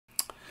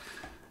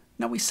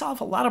Now, we solve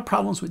a lot of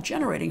problems with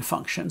generating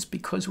functions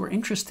because we're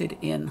interested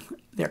in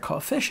their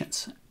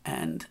coefficients.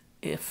 And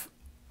if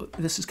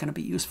this is going to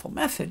be a useful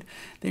method,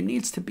 there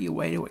needs to be a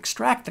way to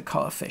extract the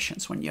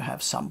coefficients when you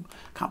have some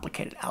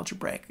complicated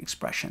algebraic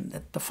expression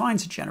that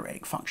defines a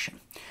generating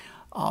function.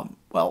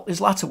 Well, there's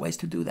lots of ways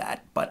to do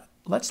that, but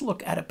let's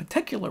look at a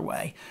particular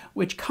way,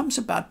 which comes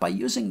about by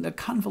using the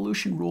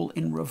convolution rule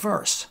in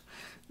reverse.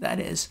 That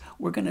is,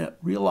 we're going to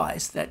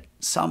realize that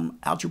some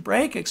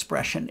algebraic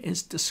expression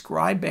is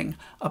describing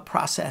a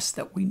process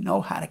that we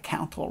know how to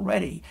count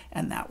already,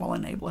 and that will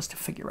enable us to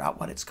figure out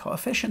what its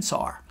coefficients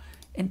are.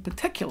 In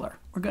particular,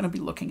 we're going to be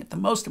looking at the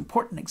most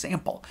important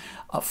example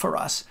for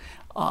us,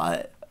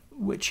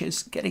 which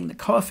is getting the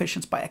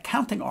coefficients by a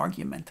counting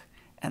argument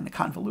and the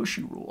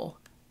convolution rule.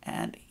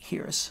 And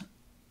here's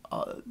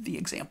the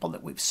example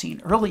that we've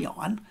seen early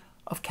on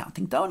of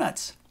counting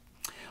donuts.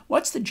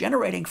 What's the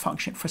generating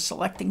function for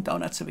selecting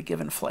donuts of a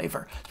given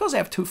flavor? Suppose I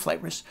have two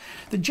flavors.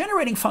 The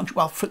generating function,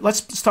 well,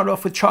 let's start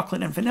off with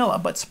chocolate and vanilla,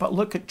 but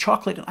look at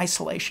chocolate in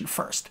isolation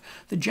first.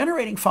 The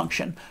generating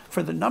function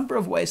for the number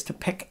of ways to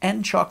pick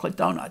n chocolate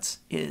donuts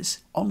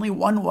is only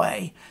one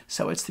way,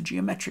 so it's the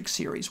geometric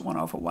series 1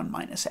 over 1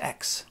 minus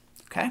x.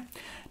 Okay?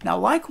 Now,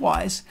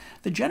 likewise,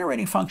 the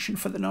generating function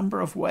for the number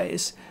of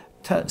ways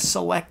to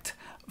select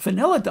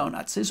vanilla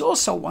donuts is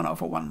also 1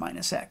 over 1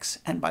 minus x.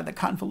 And by the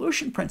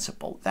convolution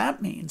principle,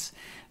 that means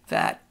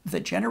that the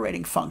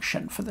generating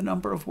function for the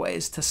number of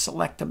ways to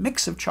select a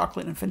mix of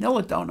chocolate and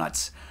vanilla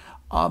donuts,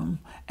 n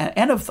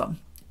of them,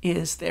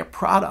 is their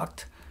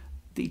product,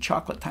 d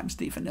chocolate times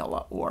d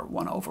vanilla, or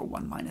 1 over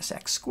 1 minus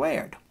x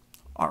squared.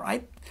 All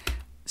right?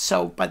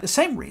 So by the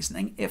same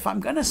reasoning, if I'm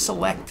going to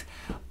select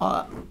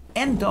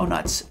n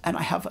donuts and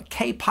I have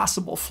k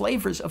possible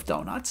flavors of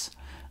donuts,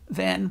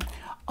 then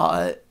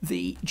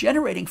the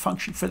generating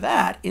function for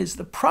that is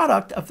the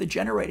product of the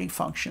generating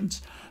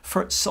functions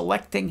for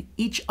selecting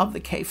each of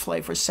the k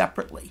flavors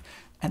separately.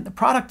 And the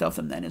product of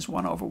them then is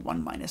 1 over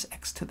 1 minus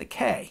x to the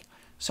k.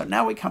 So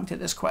now we come to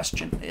this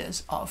question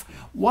of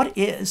what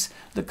is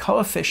the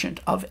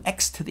coefficient of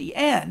x to the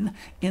n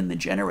in the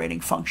generating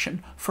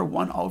function for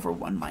 1 over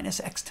 1 minus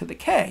x to the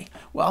k?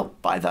 Well,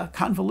 by the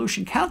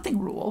convolution counting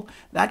rule,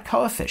 that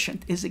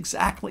coefficient is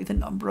exactly the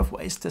number of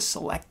ways to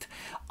select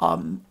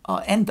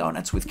n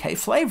donuts with k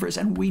flavors.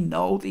 And we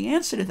know the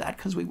answer to that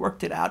because we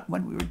worked it out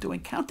when we were doing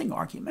counting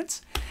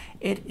arguments.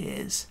 It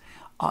is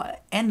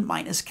n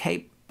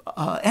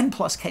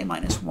plus k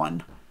minus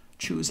 1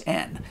 choose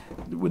n.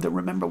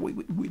 Remember,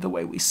 the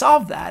way we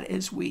solve that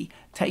is we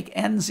take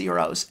n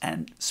zeros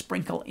and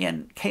sprinkle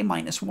in k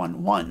minus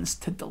 1 ones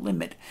to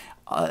delimit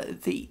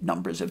the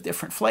numbers of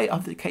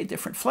the k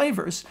different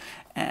flavors,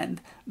 and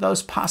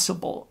those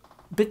possible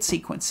bit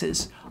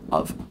sequences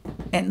of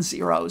n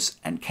zeros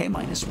and k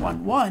minus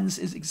 1 ones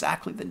is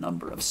exactly the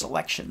number of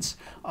selections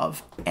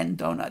of n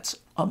donuts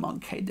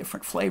among k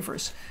different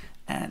flavors,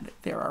 and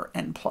there are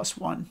n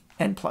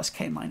plus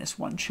k minus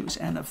 1 choose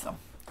n of them.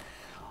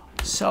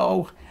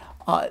 So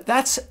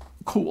that's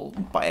cool.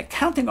 By a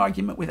counting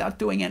argument without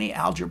doing any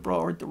algebra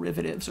or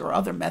derivatives or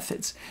other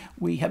methods,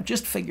 we have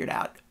just figured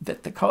out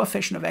that the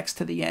coefficient of x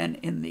to the n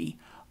in the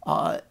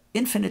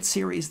infinite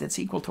series that's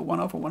equal to 1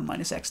 over 1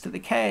 minus x to the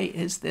k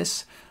is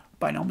this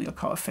binomial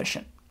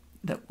coefficient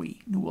that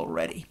we knew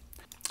already.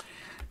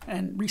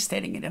 And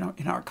restating it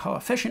in our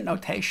coefficient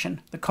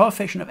notation, the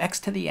coefficient of x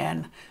to the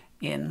n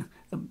in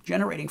the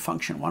generating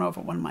function 1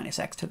 over 1 minus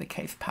x to the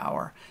kth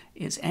power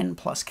is n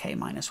plus k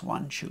minus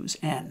 1 choose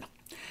n.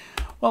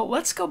 Well,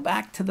 let's go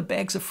back to the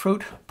bags of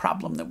fruit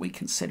problem that we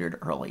considered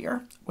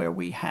earlier, where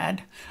we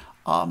had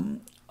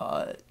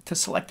to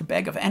select a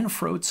bag of n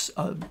fruits,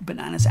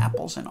 bananas,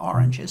 apples, and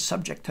oranges,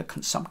 subject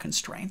to some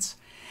constraints.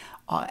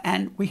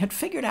 And we had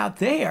figured out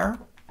there,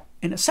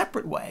 in a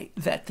separate way,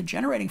 that the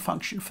generating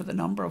function for the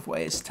number of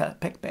ways to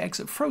pick bags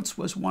of fruits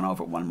was 1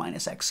 over 1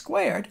 minus x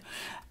squared.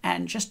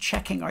 And just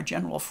checking our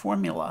general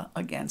formula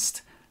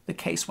against the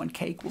case when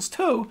k equals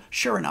 2,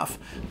 sure enough,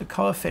 the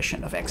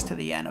coefficient of x to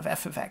the n of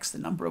f of x, the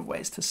number of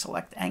ways to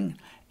select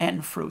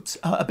n fruits,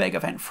 a bag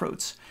of n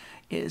fruits,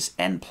 is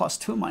n plus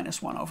 2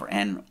 minus 1 over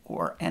n,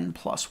 or n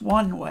plus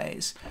 1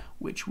 ways,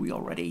 which we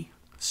already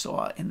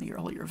saw in the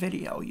earlier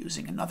video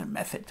using another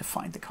method to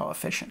find the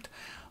coefficient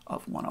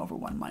of 1 over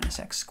 1 minus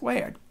x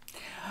squared.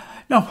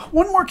 Now,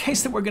 one more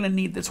case that we're going to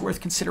need that's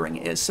worth considering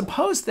is,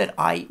 suppose that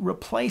I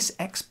replace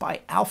x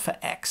by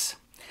alpha x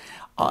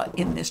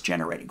in this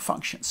generating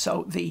function.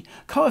 So the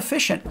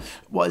coefficient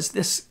was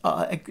this,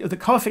 the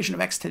coefficient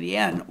of x to the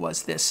n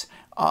was this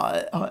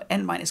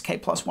n minus k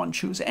plus 1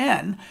 choose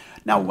n.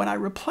 Now, when I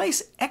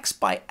replace x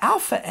by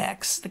alpha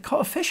x, the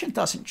coefficient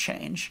doesn't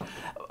change.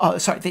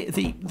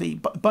 The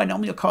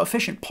binomial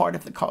coefficient part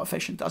of the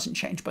coefficient doesn't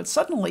change, but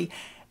suddenly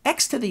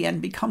x to the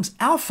n becomes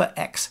alpha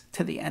x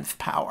to the nth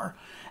power,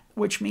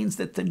 which means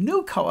that the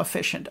new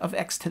coefficient of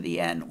x to the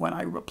n when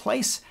I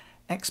replace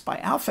x by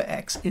alpha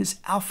x is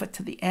alpha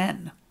to the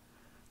n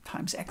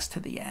times x to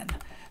the n.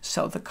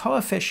 So the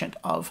coefficient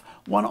of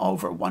 1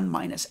 over 1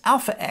 minus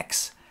alpha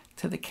x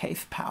to the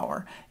kth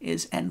power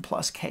is n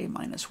plus k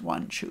minus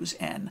 1 choose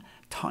n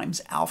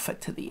times alpha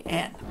to the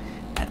n.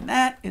 And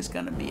that is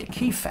going to be a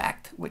key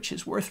fact, which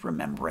is worth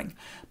remembering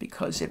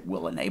because it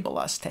will enable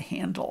us to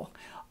handle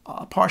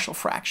partial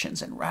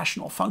fractions and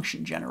rational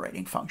function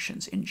generating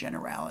functions in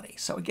generality.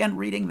 So again,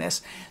 reading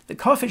this, the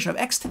coefficient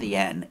of x to the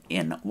n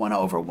in 1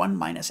 over 1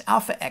 minus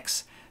alpha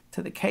x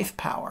to the kth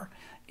power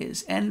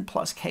is n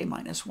plus k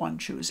minus 1,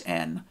 choose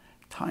n,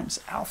 times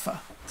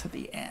alpha to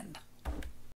the n.